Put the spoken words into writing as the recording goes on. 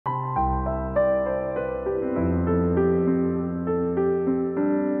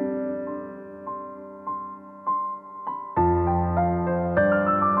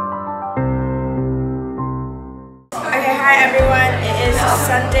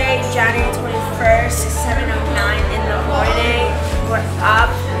Thursday, January 21st, 7:09 in the morning. We're up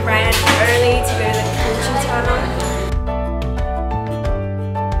bright and early to go to the Coochie Tunnel.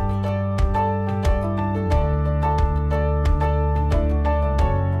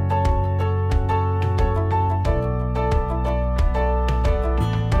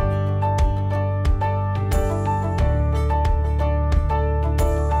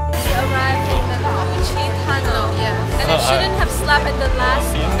 Shouldn't have slept in the last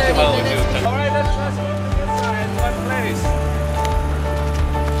 30 minutes. Alright, let's in one place.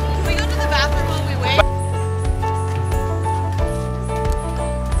 Can we go to the bathroom while we wait?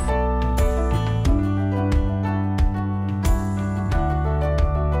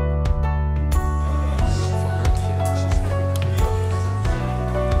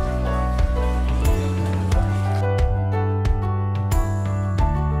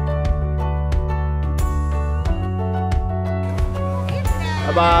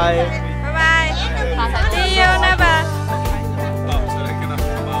 Bye-bye. Bye-bye. See you never.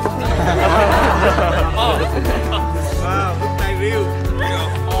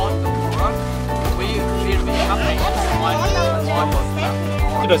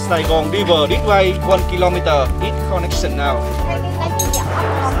 The Saigon River this way 1 kilometer. Each connection now.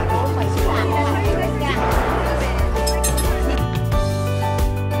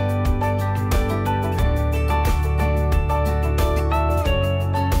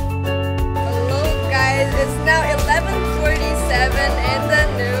 It's now 11:47 in the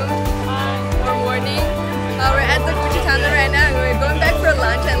noon or morning. We're at the Coochie Tunnel right now and we're going back for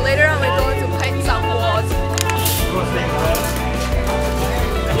lunch, and later on we're going to 𝒊𒔔𒏂.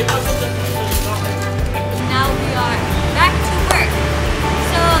 Now we are back to work.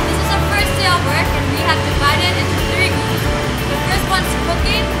 So this is our first day of work and we have divided into 3 groups. The first one's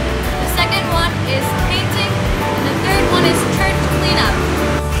cooking, the second one is painting, and the third one is church cleanup.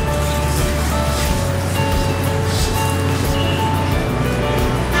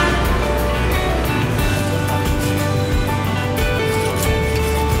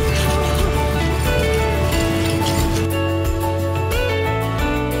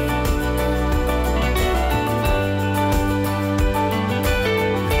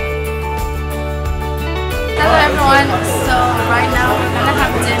 Hello everyone, so right now we're gonna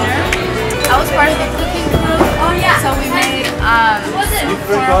have dinner. I was part of the cooking group. Oh yeah. So we made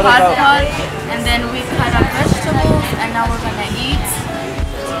for a hot pot, and then we cut up vegetables, and now we're gonna eat.